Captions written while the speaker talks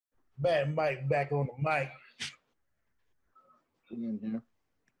Bad Mike back on the mic. In here.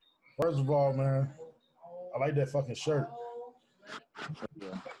 First of all, man, I like that fucking shirt.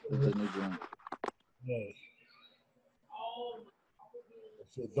 Yeah, it's a new joint. Yeah, that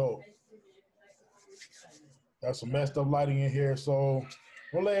shit dope. Got some messed up lighting in here, so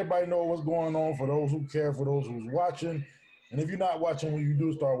we'll let everybody know what's going on for those who care, for those who's watching. And if you're not watching, when you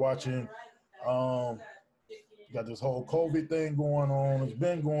do start watching, you got this whole COVID thing going on. It's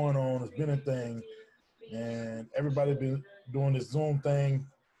been going on. It's been a thing. And everybody been doing this Zoom thing,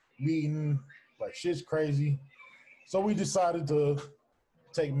 meeting, like shit's crazy. So we decided to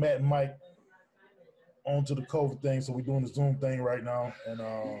take Matt and Mike onto the COVID thing. So we're doing the Zoom thing right now. And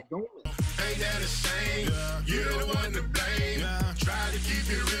ain't that a shame? Yeah. You're the one to blame. Yeah. Try to keep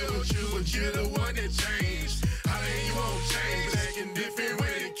it real with you, but you're the one that changed. How then you won't change? Acting different when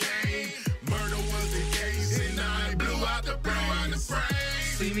it came. Murder was the case, and I blew out the brain.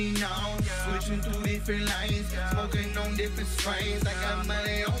 See me now, switching through different lanes, smoking on different strains. I got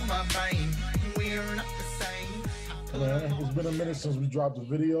money on my brain. We're not the same. Man, it's been a minute since we dropped the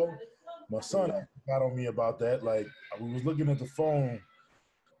video. My son got on me about that. Like, we was looking at the phone,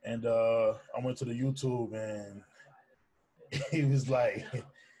 and I went to the YouTube, and he was like,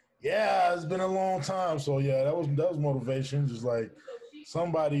 "Yeah, it's been a long time." So yeah, that was motivation. Just like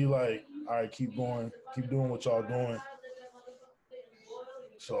somebody like, all right, keep going, keep doing what y'all doing.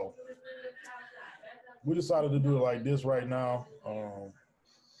 So we decided to do it like this right now. I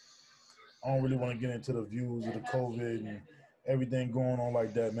don't really want to get into the views of the COVID and everything going on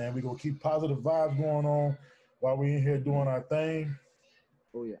like that, man. We're going to keep positive vibes going on while we're in here doing our thing.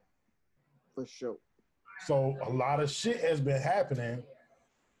 Oh, yeah. For sure. So a lot of shit has been happening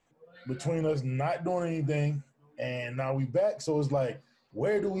between us not doing anything, and now we back. So it's like,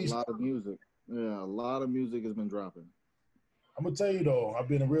 where do we start? A lot of music. Yeah, a lot of music has been dropping. I'm gonna tell you though, I've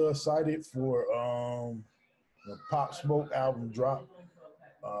been real excited for the Pop Smoke album drop.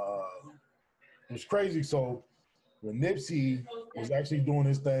 It was crazy. So when Nipsey was actually doing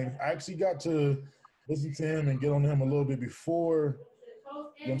his thing, I actually got to listen to him and get on him a little bit before, you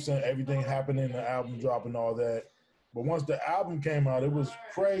know what I'm saying, everything happening, the album drop and all that. But once the album came out, it was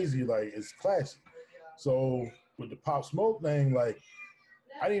crazy. Like, it's classic. So with the Pop Smoke thing, like,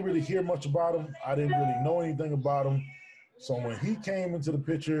 I didn't really hear much about him. I didn't really know anything about him. So when he came into the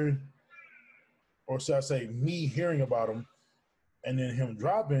picture, or should I say me hearing about him, and then him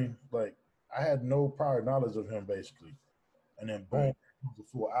dropping, like, I had no prior knowledge of him, basically. And then boom, it was a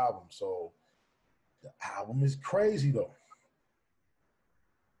full album. So the album is crazy, though.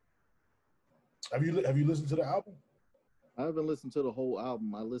 Have you listened to the album? I haven't listened to the whole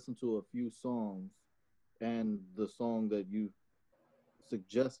album. I listened to a few songs, and the song that you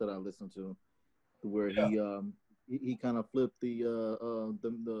suggested I listen to, where he kind of flipped the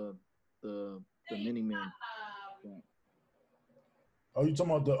Mini Man. Oh, you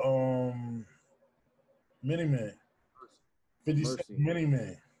talking about the Mini Man? 50 Cent Mini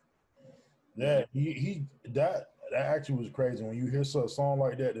Man. Yeah, he that actually was crazy. When you hear a song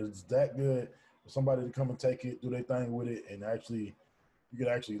like that that's that good, for somebody to come and take it, do their thing with it, and actually you can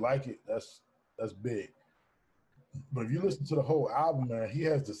actually like it, that's big. But if you listen to the whole album, man, he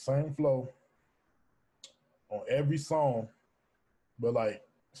has the same flow on every song, but like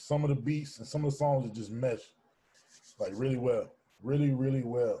some of the beats and some of the songs are just mesh like really well, really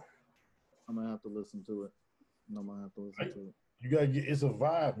well. I'm gonna have to listen to it. You gotta get, it's a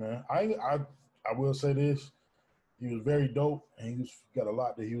vibe, man. I will say this: he was very dope, and he got a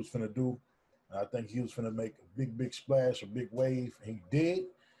lot that he was finna do, and I think he was finna make a big splash, a big wave, and he did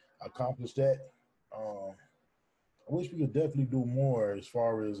accomplish that. I wish we could definitely do more as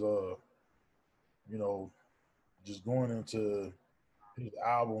far as just going into his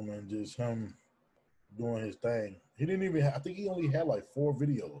album and just him doing his thing. He didn't even I think he only had like 4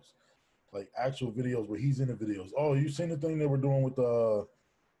 videos, like actual videos where he's in the videos. Oh, you seen the thing they were doing with Lil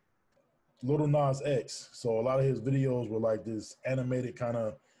Nas X? So a lot of his videos were like this animated kind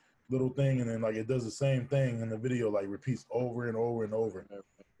of little thing, and then like it does the same thing in the video, like repeats over and over and over.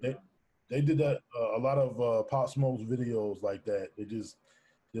 They did that a lot of Pop Smoke's videos like that. They just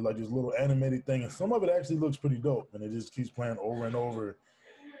did like this little animated thing, and some of it actually looks pretty dope, and it just keeps playing over and over.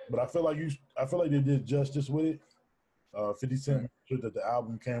 But I feel like they did justice with it. 50 Cent made sure that the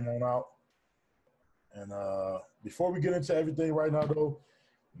album came on out. And before we get into everything right now, though,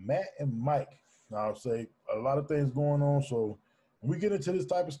 Matt and Mike, I'll say a lot of things going on. So when we get into this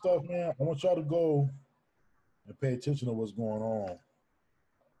type of stuff, man, I want y'all to go and pay attention to what's going on.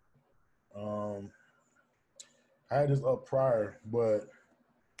 I had this up prior, but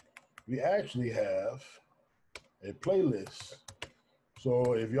we actually have a playlist.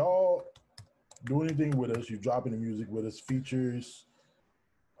 So if y'all do anything with us, you drop any music with us, features.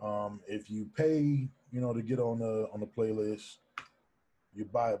 If you pay, to get on the playlist, you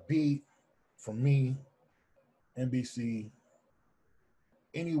buy a beat from me, NBC.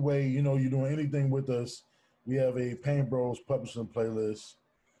 Anyway, you're doing anything with us. We have a Pain Bros publishing playlist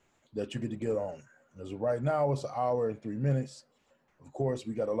that you get to get on. As of right now, it's 1 hour and 3 minutes. Of course,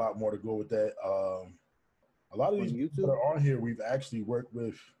 we got a lot more to go with that. A lot of these people that are on here, we've actually worked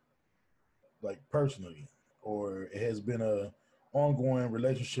with, like, personally, or it has been a ongoing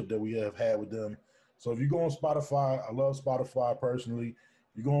relationship that we have had with them. So if you go on Spotify, I love Spotify personally.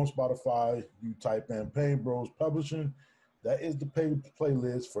 You go on Spotify, you type in Pain Bros Publishing. That is the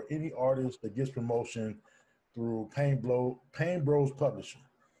playlist for any artist that gets promotion through Pain Bros Publishing.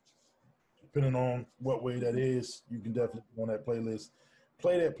 Depending on what way that is, you can definitely go on that playlist.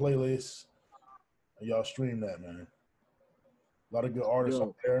 Play that playlist, and y'all stream that, man. A lot of good artists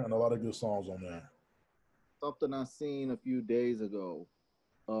on there and a lot of good songs on there. Something I seen a few days ago,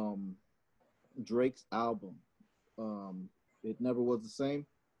 Drake's album, It Never Was the Same.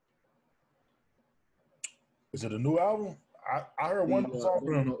 Is it a new album? I heard one song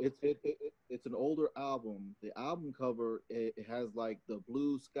from him. No, it's an older album. The album cover, it has like the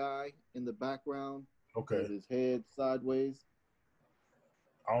blue sky in the background. Okay. With his head sideways.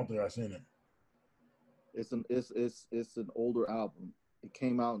 I don't think I've seen it. It's an older album. It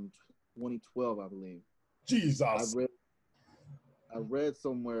came out in 2012, I believe. Jesus. I read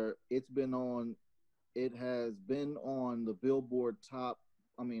somewhere it has been on the Billboard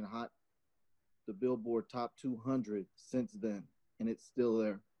the Billboard Top 200 since then, and it's still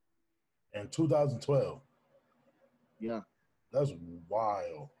there. In 2012. Yeah. That's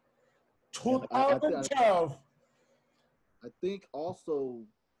wild. 2012. I think also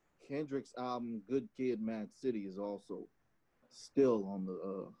Kendrick's album Good Kid, Mad City is also still on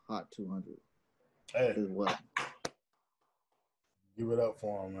the Hot 200 as well. Give it up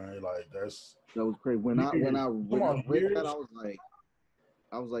for him, man. Like that was crazy. When I read that,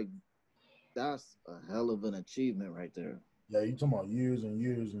 I was like, that's a hell of an achievement right there. Yeah, you talking about years and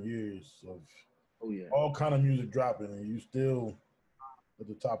years and years of all kind of music dropping, and you still at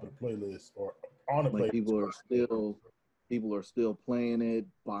the top of the playlist or on the playlist. People are still playing it,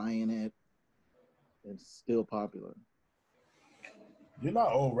 buying it. It's still popular. You're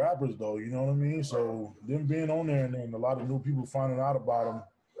not old rappers though, you know what I mean? So them being on there and then a lot of new people finding out about them,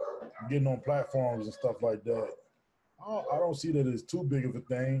 getting on platforms and stuff like that. I don't see that as too big of a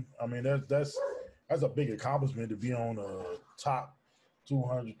thing. I mean, that's a big accomplishment to be on a top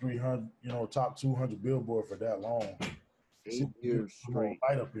 200, 300, top 200 Billboard for that long. 8 years straight.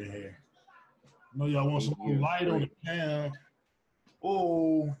 Light up in here. Y'all want some more light on the cam.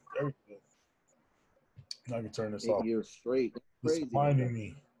 Oh, everything. Now I can turn this off. 8 years straight. That's crazy. It's finding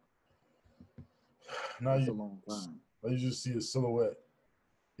me. Now that's a long time. You just see a silhouette.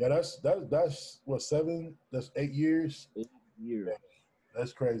 Yeah, that's what, 7? That's 8 years. 8 years. Yeah,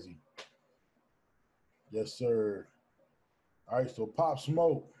 that's crazy. Yes, sir. All right, so Pop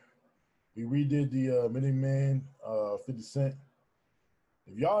Smoke. We redid the Mini Man 50 Cent.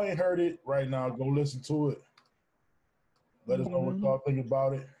 If y'all ain't heard it right now, go listen to it. Let us know what y'all think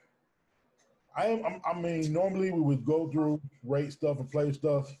about it. I mean, normally we would go through, rate stuff and play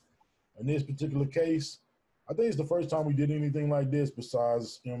stuff. In this particular case, I think it's the first time we did anything like this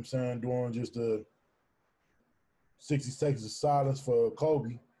besides, doing just the 60 seconds of silence for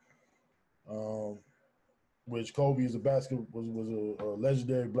Kobe. Which Kobe is was a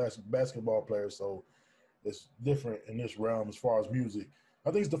legendary basketball player, so it's different in this realm as far as music. I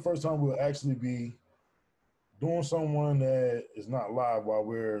think it's the first time we'll actually be doing someone that is not live while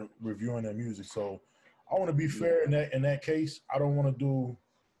we're reviewing their music. So I want to be fair in that case. I don't want to do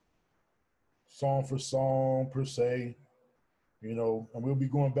song for song per se, and we'll be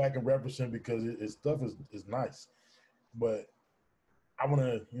going back and referencing because its stuff is nice. But I want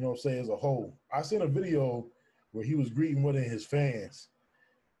to, say as a whole, I seen a video where he was greeting one of his fans,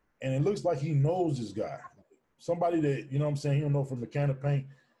 and it looks like he knows this guy. Somebody that, he don't know from the can of paint.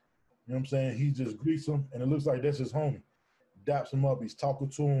 He just greets him, and it looks like that's his homie. Daps him up. He's talking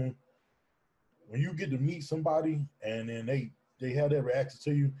to him. When you get to meet somebody, and then they have that reaction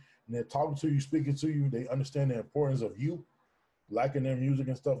to you, and they're talking to you, speaking to you, they understand the importance of you, liking their music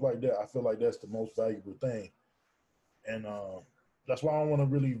and stuff like that. I feel like that's the most valuable thing. And that's why I don't want to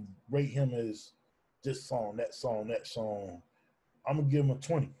really rate him as this song, that song, that song. I'm going to give him a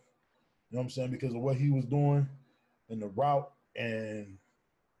 20. You know what I'm saying? Because of what he was doing and the route and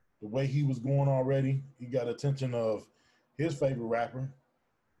the way he was going already. He got attention of his favorite rapper.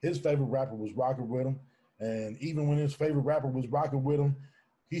 His favorite rapper was rocking with him. And even when his favorite rapper was rocking with him,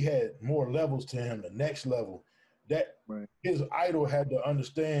 he had more levels to him, the next level. That Right. his idol had to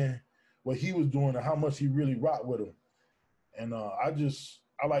understand what he was doing and how much he really rocked with him. And I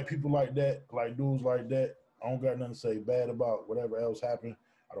like people like that, like dudes like that. I don't got nothing to say bad about whatever else happened.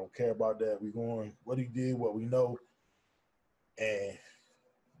 I don't care about that. We going what he did, what we know, and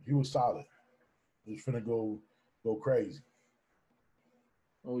he was solid. He's finna go crazy.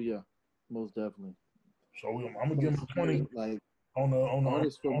 Oh yeah, most definitely. So I'm gonna give him 20 Like on the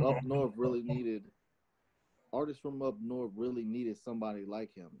artists from up north really needed. Artists from up north really needed somebody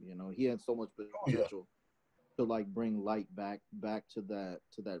like him. You know, he had so much potential to like bring light back to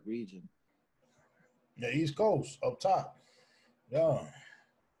that region. Yeah, East Coast up top. Yeah,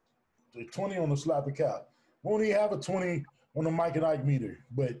 the 20 on the slappy cap. Won't he have a 20 on the Mike and Ike meter?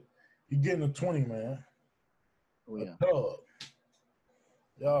 But he getting a 20, man. Oh yeah. A dub.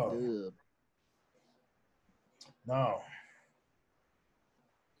 Yeah. Dub. Now,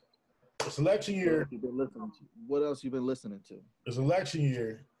 it's election year. What else you been listening to? It's election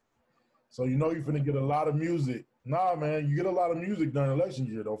year. So you know you're finna get a lot of music. Nah, man, you get a lot of music during election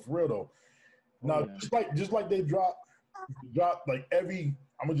year though, for real though. Now, just like they drop like every,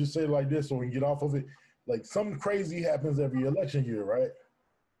 I'm gonna just say it like this so we can get off of it. Like something crazy happens every election year, right?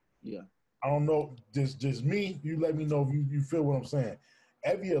 Yeah. I don't know, just me, you let me know if you feel what I'm saying.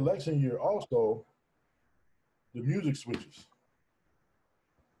 Every election year also, the music switches.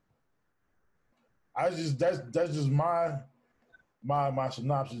 That's just my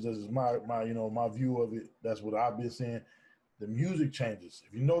synopsis. That's just my my view of it. That's what I've been saying. The music changes.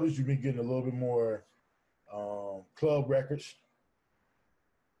 If you notice, you've been getting a little bit more club records.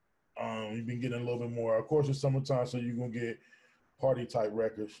 You've been getting a little bit more. Of course, it's summertime, so you're gonna get party type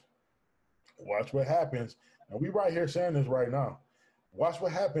records. Watch what happens. And we right here saying this right now. Watch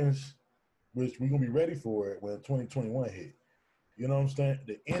what happens, which we're gonna be ready for it when 2021 hit. You know what I'm saying?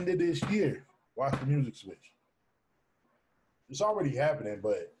 The end of this year, watch the music switch. It's already happening,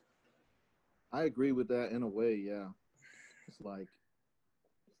 but I agree with that in a way. Yeah, it's like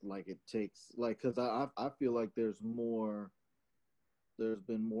it takes because I feel like there's been more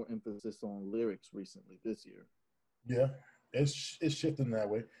emphasis on lyrics recently this year. Yeah, it's shifting that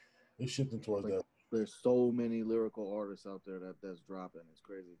way. It's shifting towards that. There's so many lyrical artists out there that's dropping. It's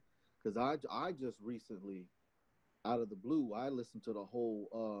crazy. Because I just recently, out of the blue, I listened to the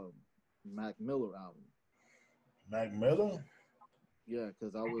whole Mac Miller album. Mac Miller? Yeah,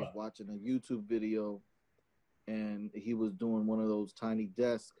 because I was watching a YouTube video, and he was doing one of those tiny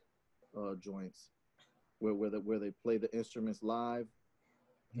desk joints where they play the instruments live.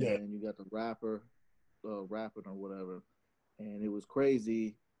 Yeah. And you got the rapper rapping or whatever, and it was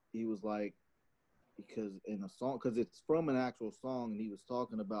crazy. He was like, because in a song, because it's from an actual song, and he was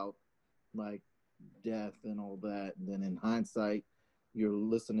talking about like death and all that. And then in hindsight, you're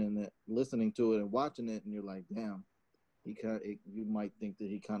listening to it and watching it, and you're like, damn, you might think that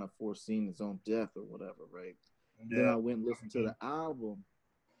he kind of foreseen his own death or whatever, right? Yeah. Then I went and listened to the album,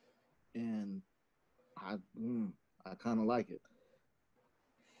 and I kind of like it.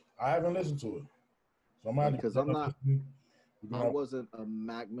 I haven't listened to it, so because I wasn't a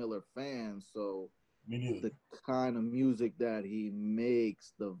Mac Miller fan, so me neither. The kind of music that he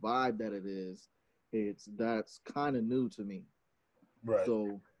makes, the vibe that it is, that's kind of new to me. Right.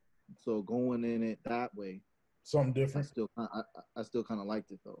 So going in it that way, something different. I still kind of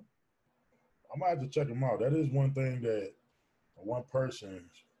liked it though. I might have to check him out. That is one thing that one person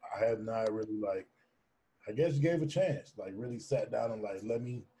I have not really like. I guess gave a chance. Like really sat down and like let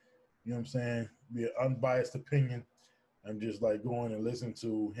me. You know what I'm saying? Be an unbiased opinion and just like go in and listen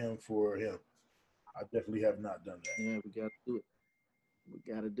to him for him. I definitely have not done that. Yeah, we got to do it. We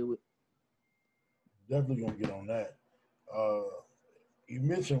got to do it. Definitely going to get on that. You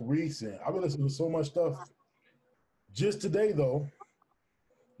mentioned recent. I've been listening to so much stuff. Just today, though,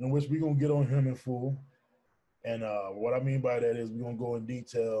 in which we're going to get on him in full. And what I mean by that is we're going to go in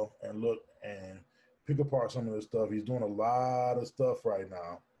detail and look and pick apart some of the stuff. He's doing a lot of stuff right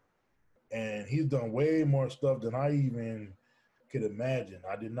now. And he's done way more stuff than I even could imagine.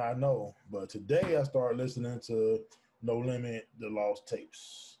 I did not know. But today I started listening to No Limit, The Lost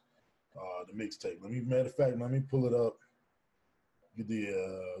Tapes, the mixtape. Matter of fact, let me pull it up, get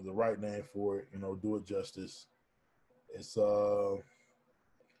the right name for it, do it justice. It's No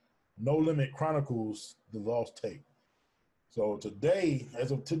Limit Chronicles, The Lost Tape. So today,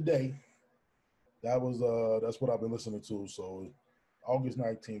 as of today, that's what I've been listening to. So August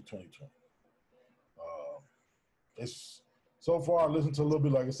 19th, 2020. It's so far I listened to a little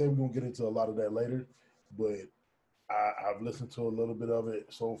bit. Like I said, we're gonna get into a lot of that later, but I've listened to a little bit of it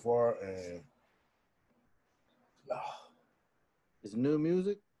so far, and It's new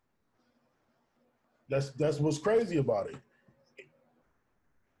music. That's what's crazy about it.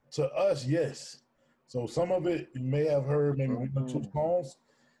 To us, yes. So some of it you may have heard maybe one or two songs.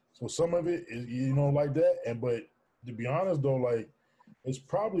 So some of it is like that. But to be honest though, like it's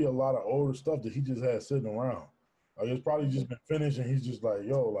probably a lot of older stuff that he just had sitting around. Like it's probably just been finished and he's just like,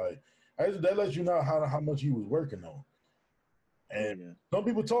 yo, like that lets you know how much he was working on. And some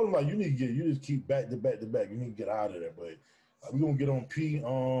people told him like you just keep back to back to back. You need to get out of there. But we're gonna get on P.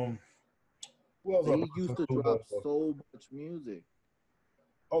 Who else? He used to drop so much music.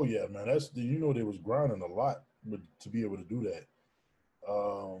 Oh yeah, man. They was grinding a lot to be able to do that.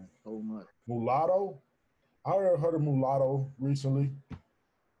 So much. Mulatto. I heard of Mulatto recently.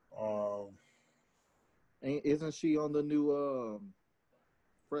 Isn't she on the new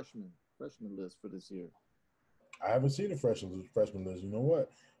freshman list for this year? I haven't seen the freshman list. You know what?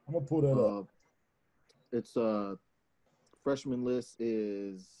 I'm gonna pull that up. It's freshman list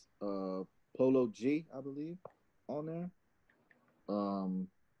is Polo G, I believe, on there.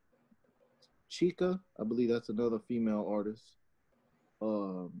 Chica, I believe that's another female artist.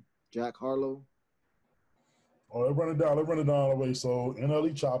 Jack Harlow. Oh, let's run it down all the way. So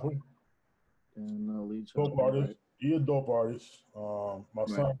NLE Chopper. Dope artist. Right. He a dope artist. My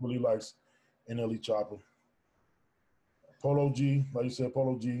son really likes NLE Chopper. Polo G, like you said,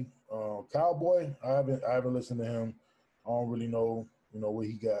 Polo G. Cowboy, I haven't listened to him. I don't really know, what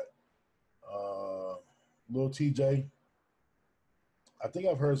he got. Lil TJ. I think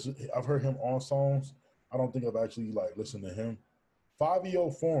I've heard him on songs. I don't think I've actually listened to him. Fabio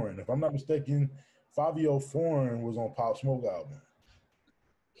Foreign, if I'm not mistaken, Fabio Foreign was on Pop Smoke album.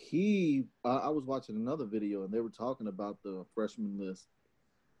 I was watching another video and they were talking about the freshman list.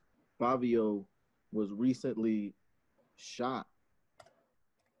 Fabio was recently shot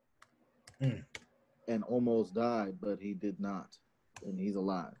and almost died, but he did not, and he's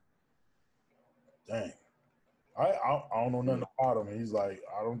alive. Dang. I don't know nothing about him. He's like,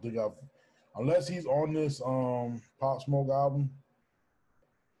 I don't think unless he's on this Pop Smoke album.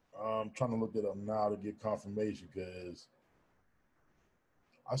 I'm trying to look it up now to get confirmation because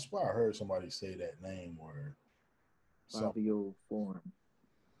I swear I heard somebody say that name or Fabio Foreign.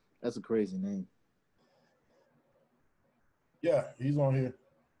 That's a crazy name. Yeah, he's on here.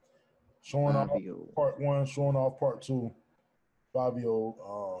 Showing Fabio. Off part 1, showing off part 2.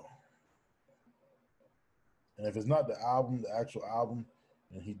 Fabio. And if it's not the actual album,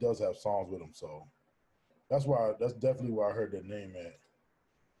 then he does have songs with him. So that's definitely where I heard that name at.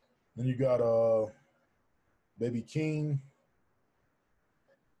 Then you got Baby King.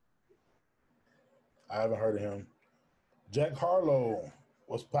 I haven't heard of him. Jack Harlow,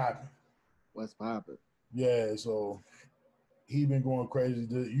 what's poppin'? What's poppin'? Yeah, so he been going crazy.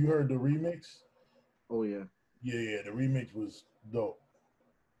 You heard the remix? Oh yeah. Yeah, the remix was dope.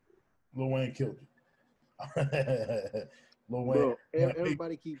 Lil Wayne killed it. Lil Wayne. Bro,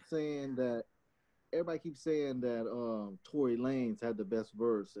 everybody keeps saying that. Everybody keeps saying that Tory Lanez had the best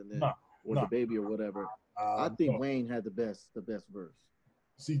verse, and then the baby or whatever. I think Wayne had the best verse.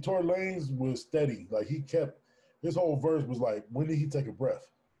 See, Tory Lanez was steady. Like he kept his whole verse was like, when did he take a breath?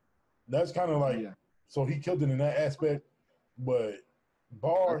 That's kind of like so he killed it in that aspect. But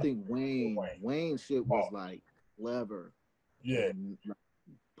I think Wayne shit was like clever. Yeah. And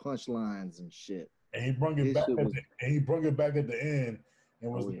punchlines and shit. And he brought it back at the end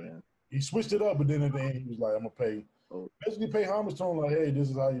and was he switched it up, but then at the end he was like, I'm gonna basically pay homage to him, like, hey, this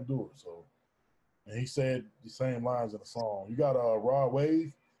is how you do it. So and he said the same lines in the song. You got Rod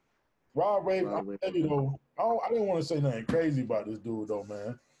Wave. Rod Wave, I'll tell you though, I didn't want to say nothing crazy about this dude though,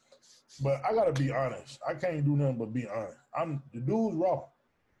 man. But I gotta be honest. I can't do nothing but be honest. The dude's raw.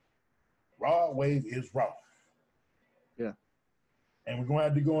 Rod Wave is raw. Yeah. And we're gonna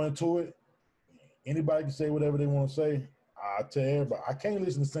have to go into it. Anybody can say whatever they want to say. I tell everybody, I can't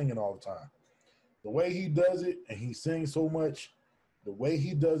listen to singing all the time. The way he does it, and he sings so much, the way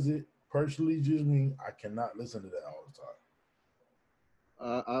he does it, personally, just me, I cannot listen to that all the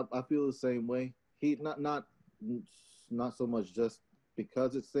time. I feel the same way. He not so much just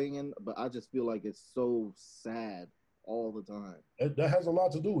because it's singing, but I just feel like it's so sad all the time. That has a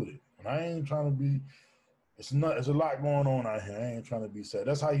lot to do with it. And I ain't trying to be. It's a lot going on out here. I ain't trying to be sad.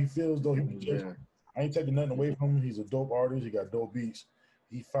 That's how he feels, though. I ain't taking nothing away from him. He's a dope artist. He got dope beats.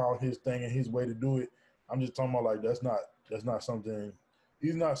 He found his thing and his way to do it. I'm just talking about like that's not something.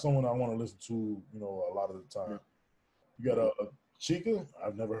 He's not someone I want to listen to. A lot of the time. You got Chica.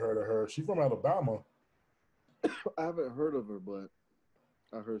 I've never heard of her. She's from Alabama. I haven't heard of her, but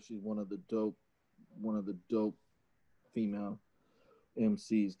I heard she's one of the dope female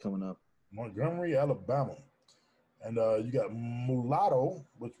MCs coming up. Montgomery, Alabama. And you got Mulatto,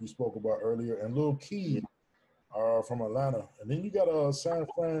 which we spoke about earlier, and Lil Key are from Atlanta. And then you got a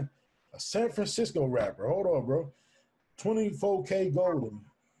San Francisco rapper. Hold on, bro. 24K Golden.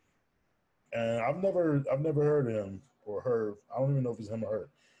 And I've never heard of him or her. I don't even know if it's him or her.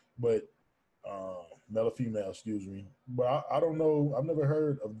 But male or female, excuse me. But I don't know. I've never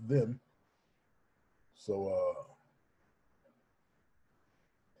heard of them. So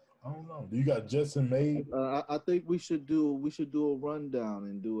I don't know. Do you got Jetson Maid? I think we should do a rundown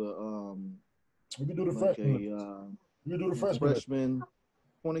and do a We can do the like freshman. We can do the freshman.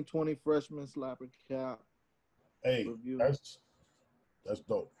 2020 freshman slapper cap. Hey, review. That's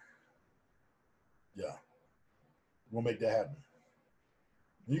dope. Yeah, we'll make that happen.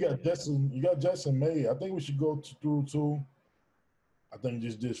 You got Jetson May. I think we should go through too. I think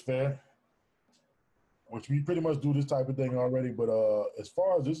just fair, which we pretty much do this type of thing already. But as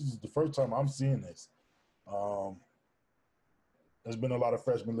far as this is the first time I'm seeing this, there's been a lot of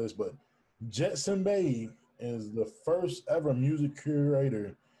freshman lists, but Jetson May is the first ever music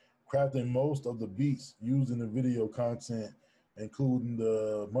curator crafting most of the beats used in the video content, including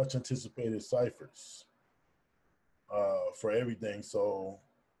the much anticipated ciphers for everything. So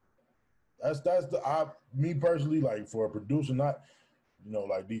that's me personally, like for a producer, not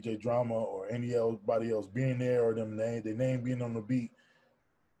like DJ Drama or anybody else being there or their name being on the beat.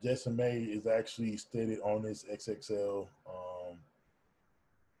 Jetson May is actually stated on this XXL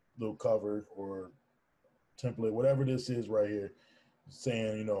little cover or template, whatever this is right here,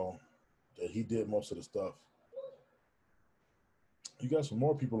 saying that he did most of the stuff. You got some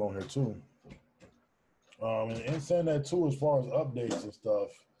more people on here too. And saying that too, as far as updates and stuff.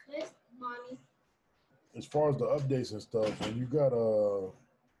 Mommy. As far as the updates and stuff, and you got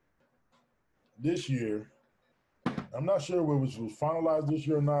this year, I'm not sure what was finalized this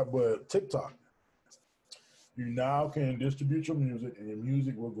year or not, but TikTok. You now can distribute your music, and your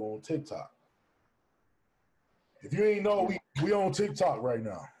music will go on TikTok. If you ain't know, we on TikTok right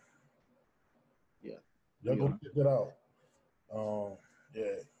now. Yeah. Y'all go check it out.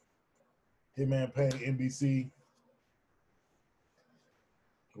 Yeah. Hitman Pain, NBC.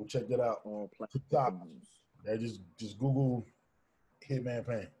 Go check that out. All TikTok. platforms. Yeah, just Google Hitman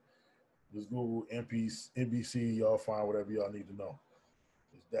Pain. Just Google NBC. Y'all find whatever y'all need to know.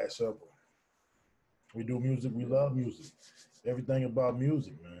 It's that simple. We do music. We love music. Everything about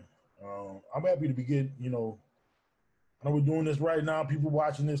music, man. I'm happy to be getting, I know we're doing this right now. People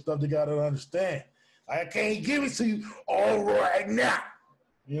watching this stuff, they got to understand. I can't give it to you all right now.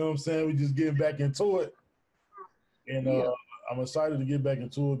 You know what I'm saying? We just getting back into it. And I'm excited to get back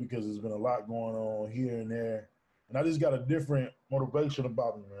into it because there's been a lot going on here and there. And I just got a different motivation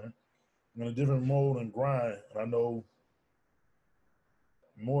about me, man. I'm in a different mode and grind. And I know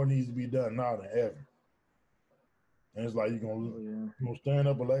more needs to be done now than ever. And it's like you're gonna stand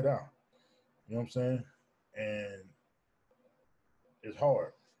up or lay down. You know what I'm saying? And it's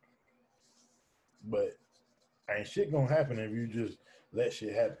hard. But ain't shit gonna happen if you just let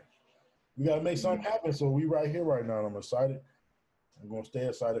shit happen. We gotta make something happen. So we right here right now. And I'm excited. I'm gonna stay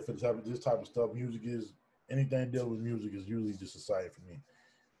excited for this type of stuff. Music is anything dealing with music is usually just exciting for me.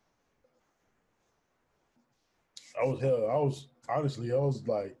 I was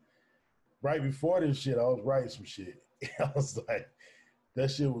like, right before this shit, I was writing some shit. I was like, that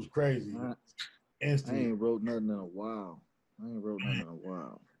shit was crazy. Instantly. I ain't wrote nothing in a while.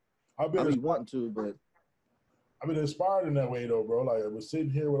 I've been wanting to, but I've been inspired in that way though, bro. Like I was sitting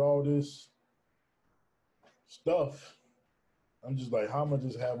here with all this stuff. I'm just like, how am I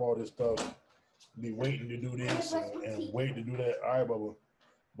just have all this stuff? Be waiting to do this and waiting to do that. All right, Bubba.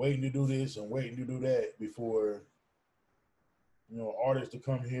 Waiting to do this and waiting to do that before, artists to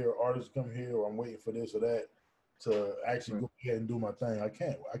come here, or I'm waiting for this or that to actually go ahead and do my thing. I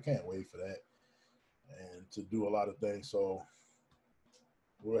can't wait for that and to do a lot of things. So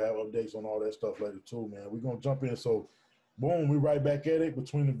we'll have updates on all that stuff later too, man. We're going to jump in. So boom, we right back at it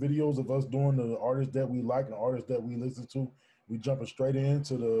between the videos of us doing the artists that we like and the artists that we listen to. We jumping straight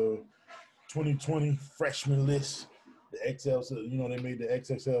into the 2020 freshman list. The XL, they made the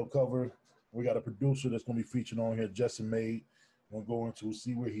XXL cover. We got a producer that's going to be featured on here, Jetson Maid. We'll go into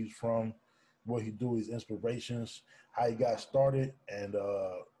see where he's from, what he do, his inspirations, how he got started, and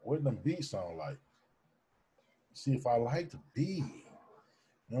what them beats sound like. See if I like the beat. You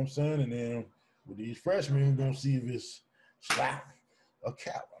know what I'm saying? And then with these freshmen, we're going to see if it's slap or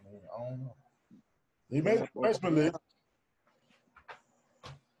cap. I don't know. They made the freshman list.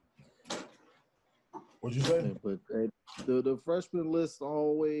 What'd you say? Yeah, but the freshman lists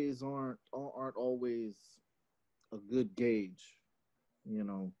always aren't always a good gauge.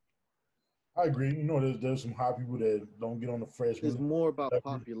 I agree. You know, there's some hot people that don't get on the freshman. It's more about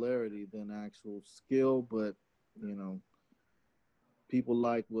popularity than actual skill, but you know, people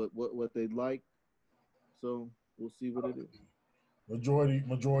like what they like, so we'll see what it is.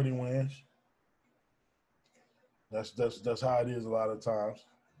 Majority wins. That's how it is a lot of times.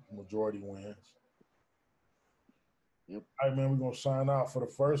 Majority wins. Yep. All right, man, we're gonna sign out for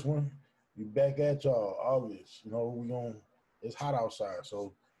the first one. We back at y'all August. You know, it's hot outside,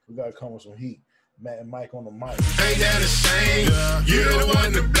 so we gotta come with some heat. Matt and Mike on the mic. Ain't that a shame? You're the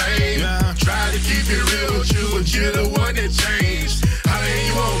one to blame. Try to keep it real with you, but you're the one that changed. How then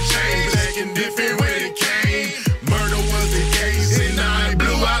you won't change? Acting different when it came. Murder was the case, and I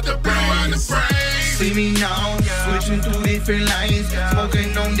blew out the brain. See me now, switching through different lanes,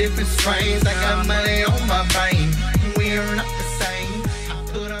 smoking on different strains. I got money on my brain. We're not